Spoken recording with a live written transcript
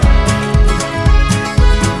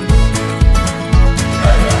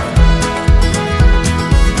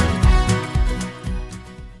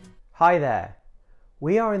Hi there.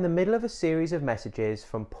 We are in the middle of a series of messages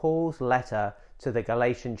from Paul's letter to the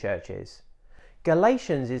Galatian churches.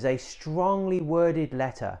 Galatians is a strongly worded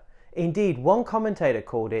letter. Indeed, one commentator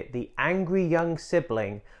called it the angry young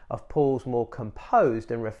sibling of Paul's more composed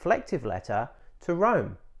and reflective letter to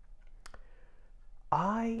Rome.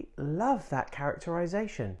 I love that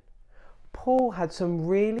characterization. Paul had some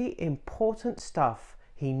really important stuff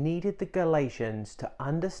he needed the Galatians to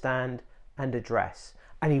understand and address,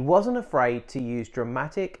 and he wasn't afraid to use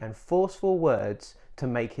dramatic and forceful words to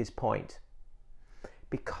make his point.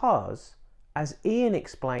 Because, as Ian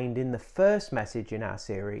explained in the first message in our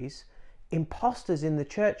series, imposters in the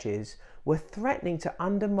churches were threatening to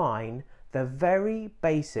undermine the very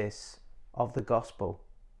basis of the gospel.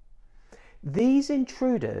 These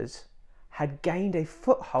intruders had gained a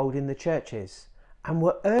foothold in the churches and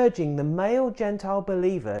were urging the male Gentile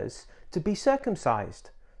believers to be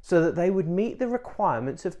circumcised so that they would meet the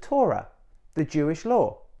requirements of Torah, the Jewish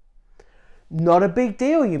law. Not a big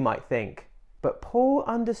deal, you might think, but Paul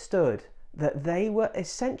understood that they were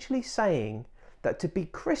essentially saying that to be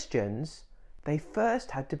Christians, they first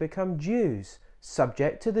had to become Jews,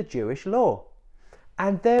 subject to the Jewish law.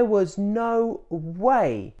 And there was no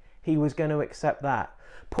way he was going to accept that.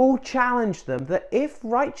 Paul challenged them that if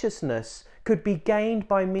righteousness could be gained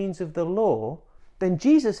by means of the law, then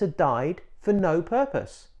Jesus had died for no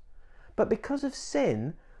purpose. But because of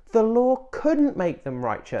sin, the law couldn't make them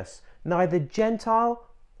righteous, neither Gentile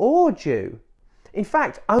or Jew. In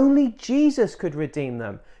fact, only Jesus could redeem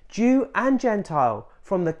them, Jew and Gentile,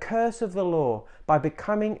 from the curse of the law by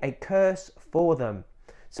becoming a curse for them,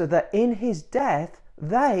 so that in his death,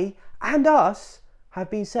 they and us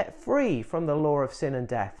have been set free from the law of sin and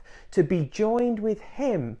death, to be joined with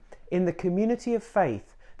him in the community of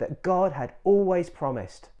faith that God had always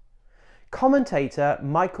promised. Commentator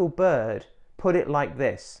Michael Bird put it like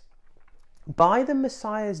this: by the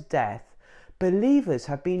Messiah's death, believers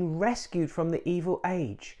have been rescued from the evil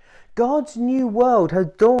age. God's new world has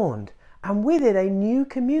dawned, and with it a new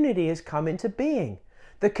community has come into being,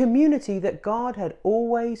 the community that God had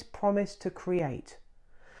always promised to create.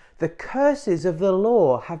 The curses of the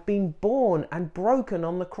law have been borne and broken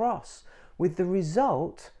on the cross, with the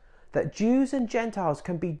result that Jews and Gentiles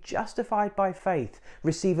can be justified by faith,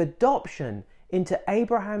 receive adoption into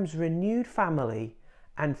Abraham's renewed family,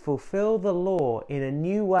 and fulfill the law in a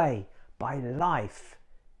new way by life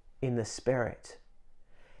in the Spirit.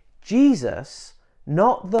 Jesus,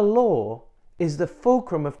 not the law, is the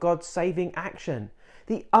fulcrum of God's saving action.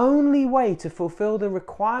 The only way to fulfill the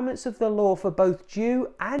requirements of the law for both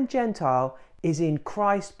Jew and Gentile is in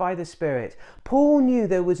Christ by the Spirit. Paul knew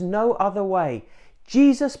there was no other way.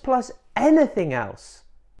 Jesus plus anything else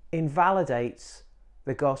invalidates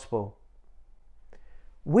the gospel.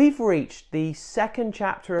 We've reached the second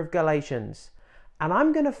chapter of Galatians, and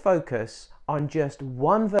I'm going to focus on just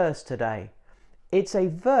one verse today. It's a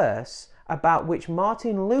verse about which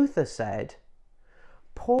Martin Luther said,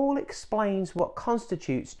 Paul explains what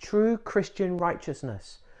constitutes true Christian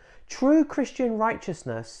righteousness. True Christian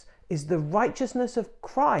righteousness is the righteousness of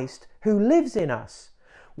Christ who lives in us.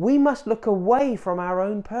 We must look away from our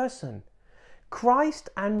own person. Christ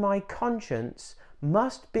and my conscience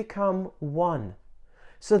must become one,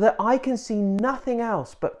 so that I can see nothing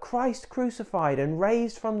else but Christ crucified and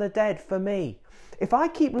raised from the dead for me. If I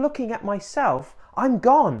keep looking at myself, I'm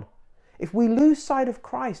gone. If we lose sight of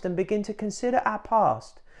Christ and begin to consider our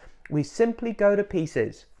past, we simply go to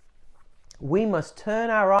pieces. We must turn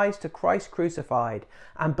our eyes to Christ crucified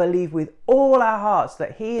and believe with all our hearts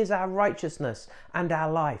that he is our righteousness and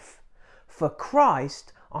our life. For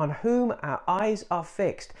Christ, on whom our eyes are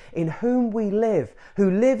fixed, in whom we live, who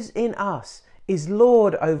lives in us, is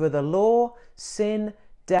Lord over the law, sin,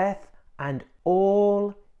 death, and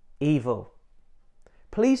all evil.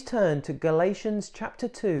 Please turn to Galatians chapter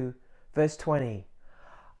 2, verse 20.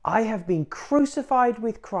 I have been crucified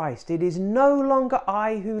with Christ. It is no longer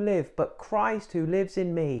I who live, but Christ who lives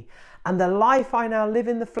in me. And the life I now live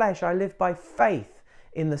in the flesh, I live by faith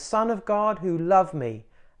in the Son of God who loved me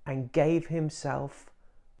and gave himself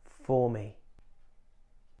for me.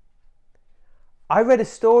 I read a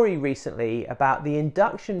story recently about the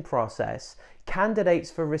induction process candidates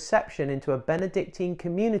for reception into a Benedictine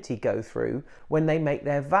community go through when they make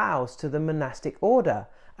their vows to the monastic order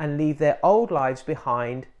and leave their old lives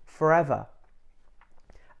behind forever.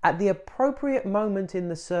 At the appropriate moment in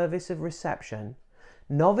the service of reception,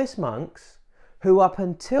 novice monks, who up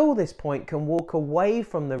until this point can walk away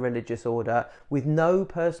from the religious order with no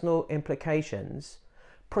personal implications,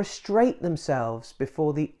 prostrate themselves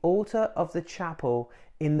before the altar of the chapel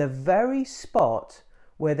in the very spot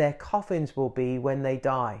where their coffins will be when they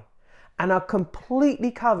die, and are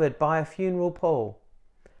completely covered by a funeral pall.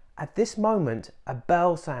 At this moment, a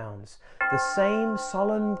bell sounds, the same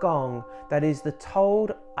solemn gong that is the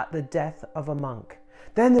tolled at the death of a monk.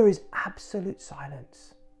 Then there is absolute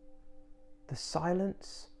silence. The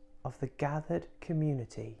silence of the gathered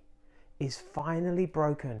community is finally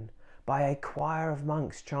broken by a choir of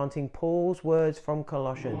monks chanting Paul's words from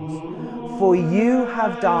Colossians. For you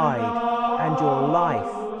have died, and your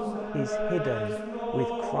life is hidden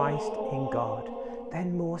with Christ in God.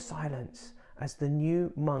 Then more silence as the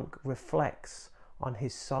new monk reflects on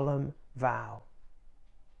his solemn vow.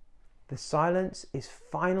 The silence is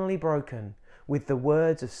finally broken with the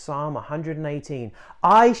words of Psalm 118.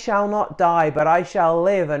 I shall not die, but I shall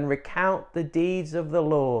live and recount the deeds of the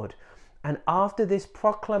Lord. And after this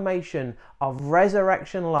proclamation of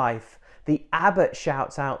resurrection life, the abbot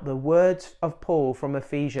shouts out the words of Paul from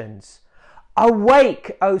Ephesians.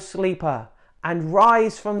 Awake, O sleeper, and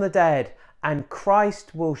rise from the dead, and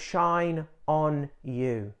Christ will shine on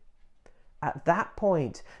you. At that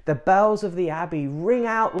point, the bells of the abbey ring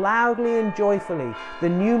out loudly and joyfully. The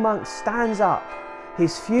new monk stands up,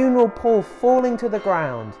 his funeral pall falling to the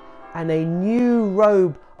ground, and a new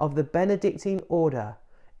robe of the Benedictine order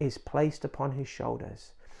is placed upon his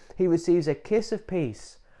shoulders. He receives a kiss of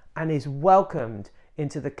peace and is welcomed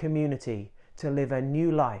into the community to live a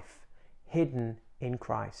new life hidden in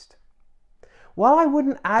Christ. While I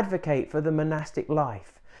wouldn't advocate for the monastic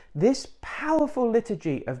life, this powerful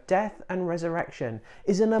liturgy of death and resurrection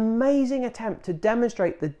is an amazing attempt to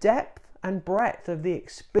demonstrate the depth and breadth of the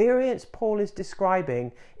experience Paul is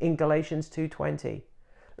describing in Galatians 2:20.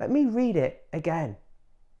 Let me read it again.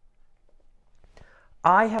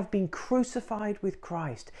 I have been crucified with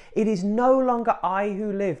Christ. It is no longer I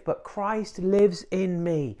who live, but Christ lives in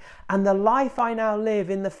me. And the life I now live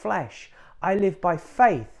in the flesh, I live by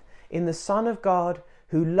faith in the Son of God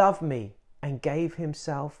who loved me and gave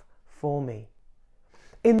himself for me.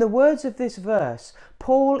 In the words of this verse,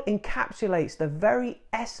 Paul encapsulates the very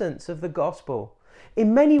essence of the gospel.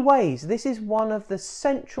 In many ways, this is one of the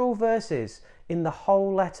central verses in the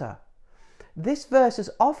whole letter. This verse has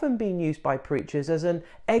often been used by preachers as an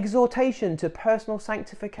exhortation to personal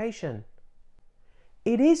sanctification.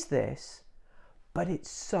 It is this, but it's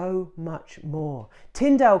so much more.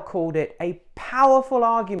 Tyndale called it a powerful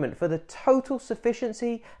argument for the total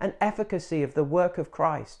sufficiency and efficacy of the work of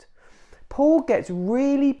Christ. Paul gets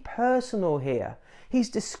really personal here. He's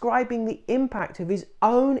describing the impact of his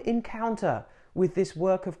own encounter with this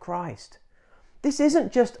work of Christ. This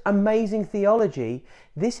isn't just amazing theology,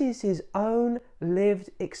 this is his own lived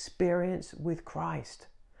experience with Christ.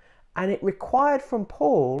 And it required from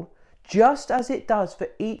Paul, just as it does for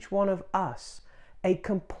each one of us, a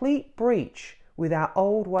complete breach with our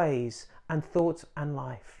old ways and thoughts and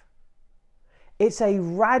life. It's a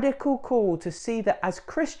radical call to see that as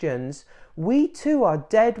Christians, we too are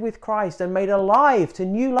dead with Christ and made alive to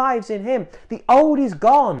new lives in him. The old is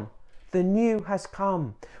gone. The new has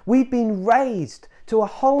come. We've been raised to a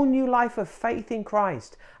whole new life of faith in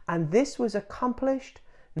Christ. And this was accomplished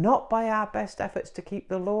not by our best efforts to keep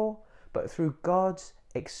the law, but through God's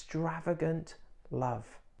extravagant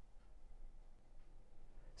love.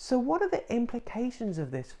 So what are the implications of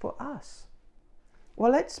this for us?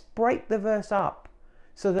 Well, let's break the verse up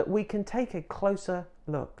so that we can take a closer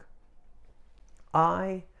look.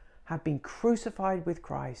 I have been crucified with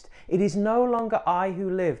Christ. It is no longer I who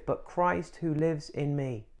live, but Christ who lives in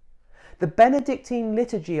me. The Benedictine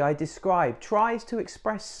liturgy I described tries to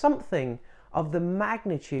express something of the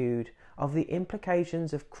magnitude of the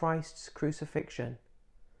implications of Christ's crucifixion.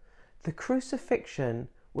 The crucifixion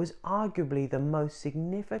was arguably the most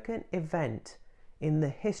significant event in the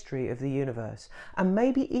history of the universe, and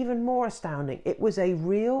maybe even more astounding, it was a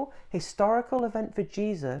real historical event for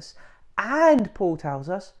Jesus and, Paul tells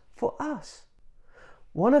us, for us.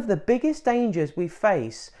 One of the biggest dangers we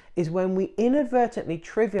face is when we inadvertently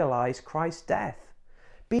trivialize Christ's death.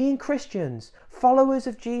 Being Christians, followers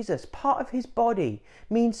of Jesus, part of his body,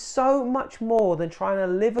 means so much more than trying to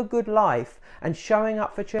live a good life and showing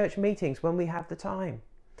up for church meetings when we have the time.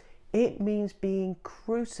 It means being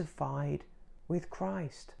crucified with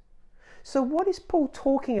Christ. So what is Paul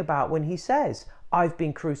talking about when he says, I've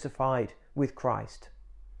been crucified with Christ?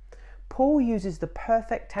 Paul uses the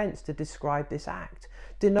perfect tense to describe this act,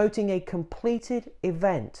 denoting a completed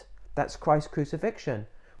event, that's Christ's crucifixion,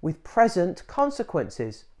 with present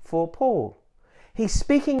consequences for Paul. He's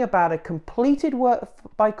speaking about a completed work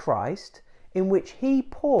by Christ in which he,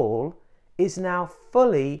 Paul, is now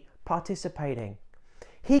fully participating.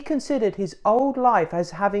 He considered his old life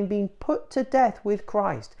as having been put to death with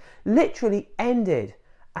Christ, literally ended,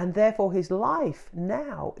 and therefore his life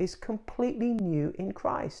now is completely new in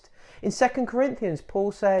Christ. In 2 Corinthians,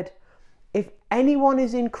 Paul said, "If anyone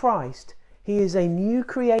is in Christ, he is a new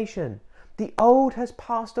creation. The old has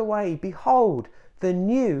passed away. Behold, the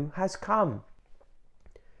new has come."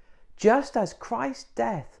 Just as Christ's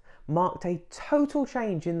death marked a total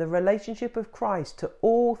change in the relationship of Christ to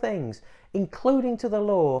all things, including to the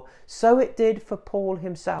law, so it did for Paul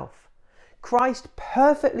himself. Christ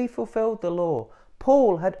perfectly fulfilled the law.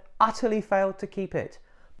 Paul had utterly failed to keep it.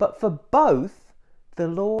 But for both, the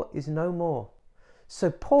law is no more. So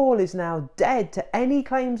Paul is now dead to any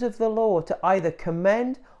claims of the law to either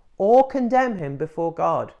commend or condemn him before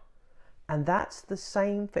God. And that's the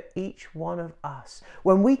same for each one of us.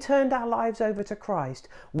 When we turned our lives over to Christ,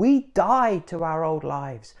 we died to our old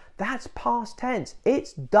lives. That's past tense.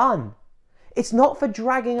 It's done. It's not for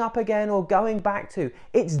dragging up again or going back to.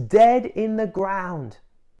 It's dead in the ground.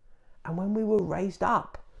 And when we were raised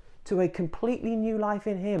up to a completely new life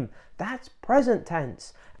in Him, that's present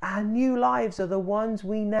tense. Our new lives are the ones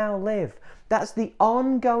we now live. That's the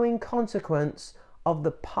ongoing consequence of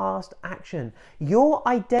the past action. Your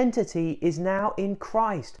identity is now in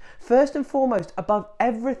Christ. First and foremost, above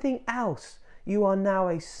everything else, you are now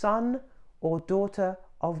a son or daughter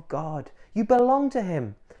of God. You belong to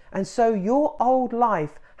Him. And so your old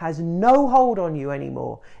life has no hold on you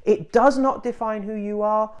anymore. It does not define who you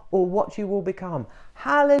are or what you will become.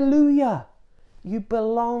 Hallelujah! You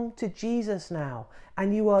belong to Jesus now,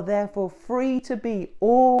 and you are therefore free to be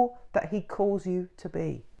all that He calls you to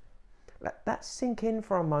be. Let that sink in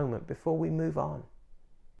for a moment before we move on.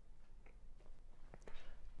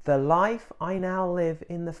 The life I now live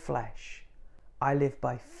in the flesh, I live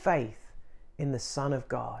by faith in the Son of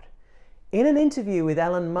God. In an interview with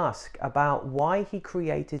Elon Musk about why he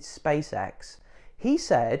created SpaceX, he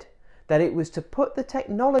said that it was to put the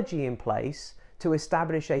technology in place to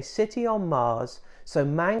establish a city on Mars so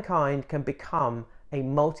mankind can become a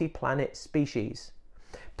multi-planet species.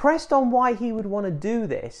 Pressed on why he would want to do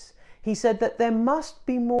this, he said that there must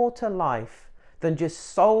be more to life than just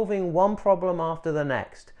solving one problem after the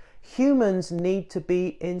next. Humans need to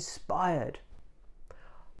be inspired.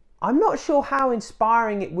 I'm not sure how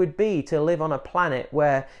inspiring it would be to live on a planet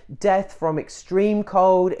where death from extreme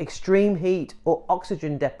cold, extreme heat, or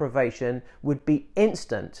oxygen deprivation would be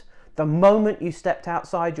instant the moment you stepped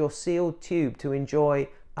outside your sealed tube to enjoy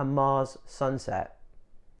a Mars sunset.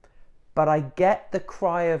 But I get the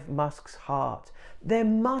cry of Musk's heart. There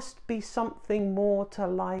must be something more to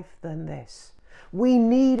life than this. We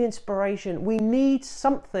need inspiration. We need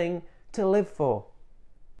something to live for.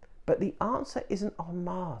 But the answer isn't on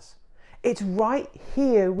Mars. It's right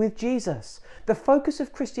here with Jesus. The focus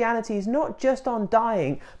of Christianity is not just on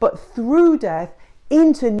dying, but through death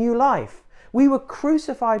into new life. We were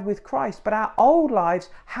crucified with Christ, but our old lives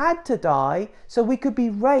had to die so we could be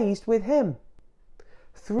raised with Him.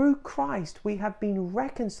 Through Christ, we have been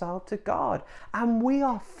reconciled to God, and we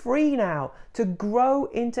are free now to grow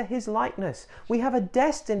into His likeness. We have a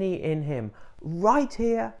destiny in Him right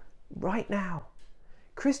here, right now.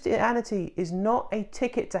 Christianity is not a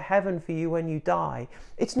ticket to heaven for you when you die.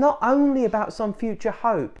 It's not only about some future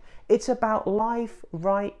hope. It's about life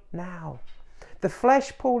right now. The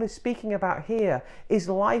flesh Paul is speaking about here is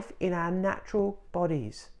life in our natural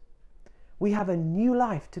bodies. We have a new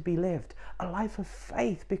life to be lived, a life of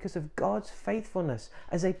faith because of God's faithfulness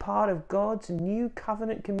as a part of God's new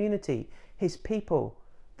covenant community, His people,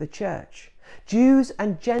 the church. Jews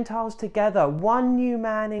and Gentiles together, one new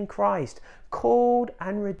man in Christ, called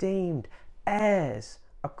and redeemed, heirs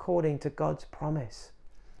according to God's promise.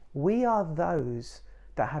 We are those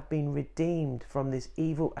that have been redeemed from this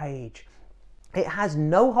evil age. It has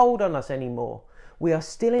no hold on us anymore. We are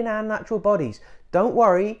still in our natural bodies. Don't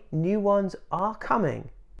worry, new ones are coming.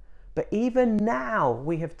 But even now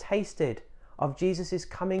we have tasted of Jesus'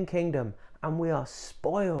 coming kingdom, and we are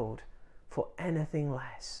spoiled for anything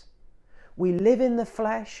less. We live in the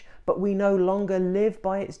flesh, but we no longer live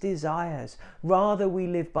by its desires. Rather, we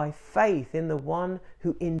live by faith in the one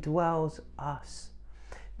who indwells us.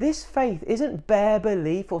 This faith isn't bare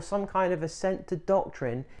belief or some kind of assent to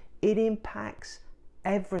doctrine. It impacts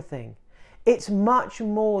everything. It's much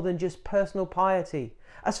more than just personal piety.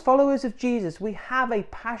 As followers of Jesus, we have a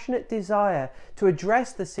passionate desire to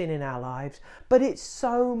address the sin in our lives, but it's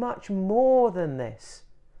so much more than this.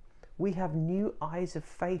 We have new eyes of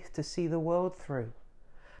faith to see the world through.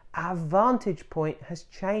 Our vantage point has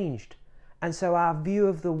changed, and so our view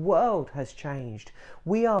of the world has changed.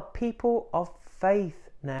 We are people of faith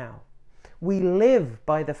now. We live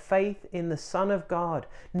by the faith in the Son of God,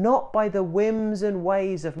 not by the whims and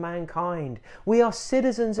ways of mankind. We are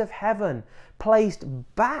citizens of heaven, placed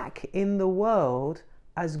back in the world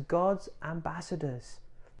as God's ambassadors,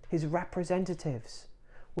 his representatives,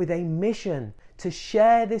 with a mission to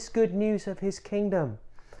share this good news of his kingdom,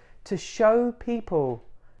 to show people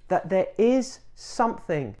that there is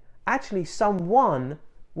something, actually someone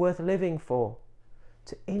worth living for,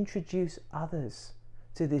 to introduce others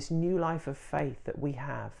to this new life of faith that we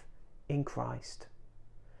have in Christ.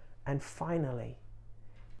 And finally,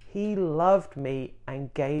 he loved me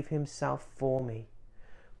and gave himself for me.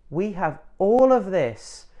 We have all of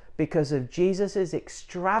this because of Jesus'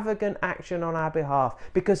 extravagant action on our behalf,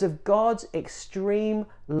 because of God's extreme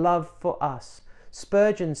love for us.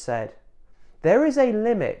 Spurgeon said, "There is a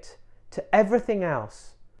limit to everything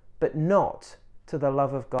else, but not to the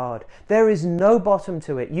love of God. There is no bottom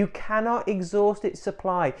to it. You cannot exhaust its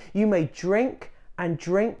supply. You may drink and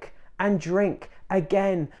drink and drink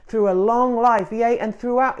again through a long life, yea, and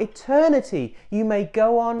throughout eternity you may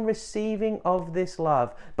go on receiving of this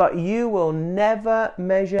love, but you will never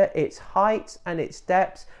measure its heights and its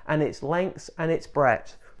depths and its lengths and its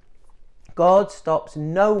breadth. God stops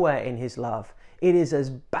nowhere in his love. It is as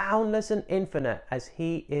boundless and infinite as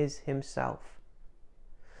he is himself."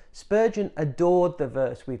 Spurgeon adored the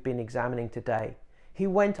verse we've been examining today. He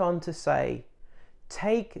went on to say,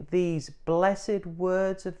 "Take these blessed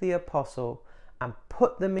words of the apostle and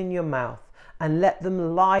put them in your mouth, and let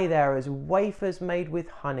them lie there as wafers made with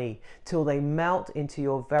honey, till they melt into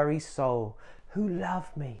your very soul. Who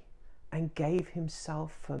loved me and gave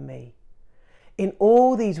himself for me." In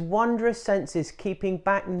all these wondrous senses, keeping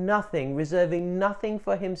back nothing, reserving nothing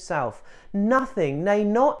for himself, nothing, nay,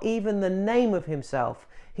 not even the name of himself,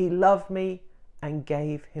 he loved me and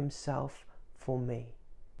gave himself for me.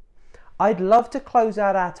 I'd love to close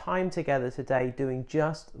out our time together today doing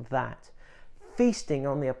just that. Feasting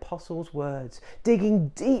on the apostles' words, digging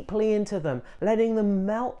deeply into them, letting them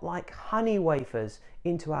melt like honey wafers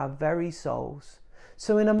into our very souls.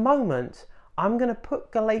 So in a moment, I'm going to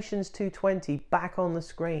put Galatians 2:20 back on the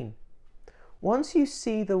screen. Once you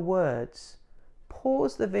see the words,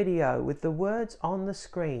 pause the video with the words on the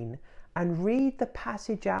screen and read the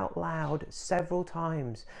passage out loud several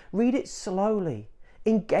times. Read it slowly.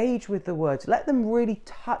 Engage with the words. Let them really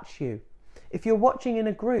touch you. If you're watching in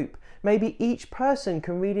a group, maybe each person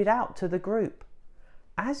can read it out to the group.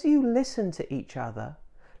 As you listen to each other,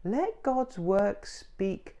 let God's work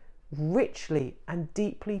speak richly and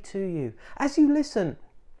deeply to you. As you listen,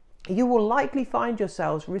 you will likely find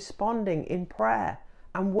yourselves responding in prayer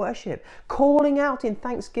and worship, calling out in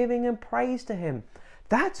thanksgiving and praise to him.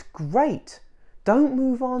 That's great. Don't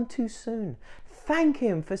move on too soon. Thank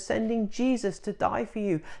him for sending Jesus to die for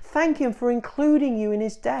you. Thank him for including you in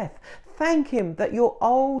his death. Thank him that your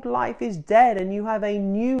old life is dead and you have a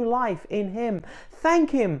new life in him.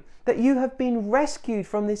 Thank him that you have been rescued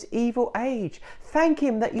from this evil age. Thank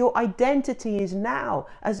him that your identity is now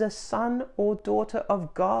as a son or daughter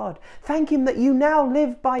of God. Thank him that you now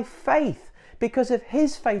live by faith because of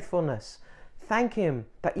his faithfulness. Thank him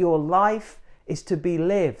that your life is to be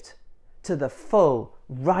lived to the full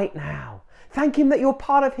right now. Thank him that you're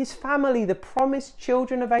part of his family, the promised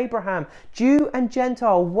children of Abraham, Jew and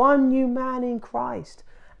Gentile, one new man in Christ.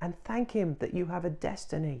 And thank him that you have a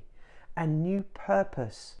destiny and new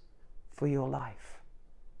purpose for your life.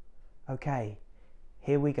 Okay,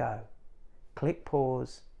 here we go. Click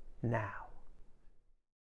pause now.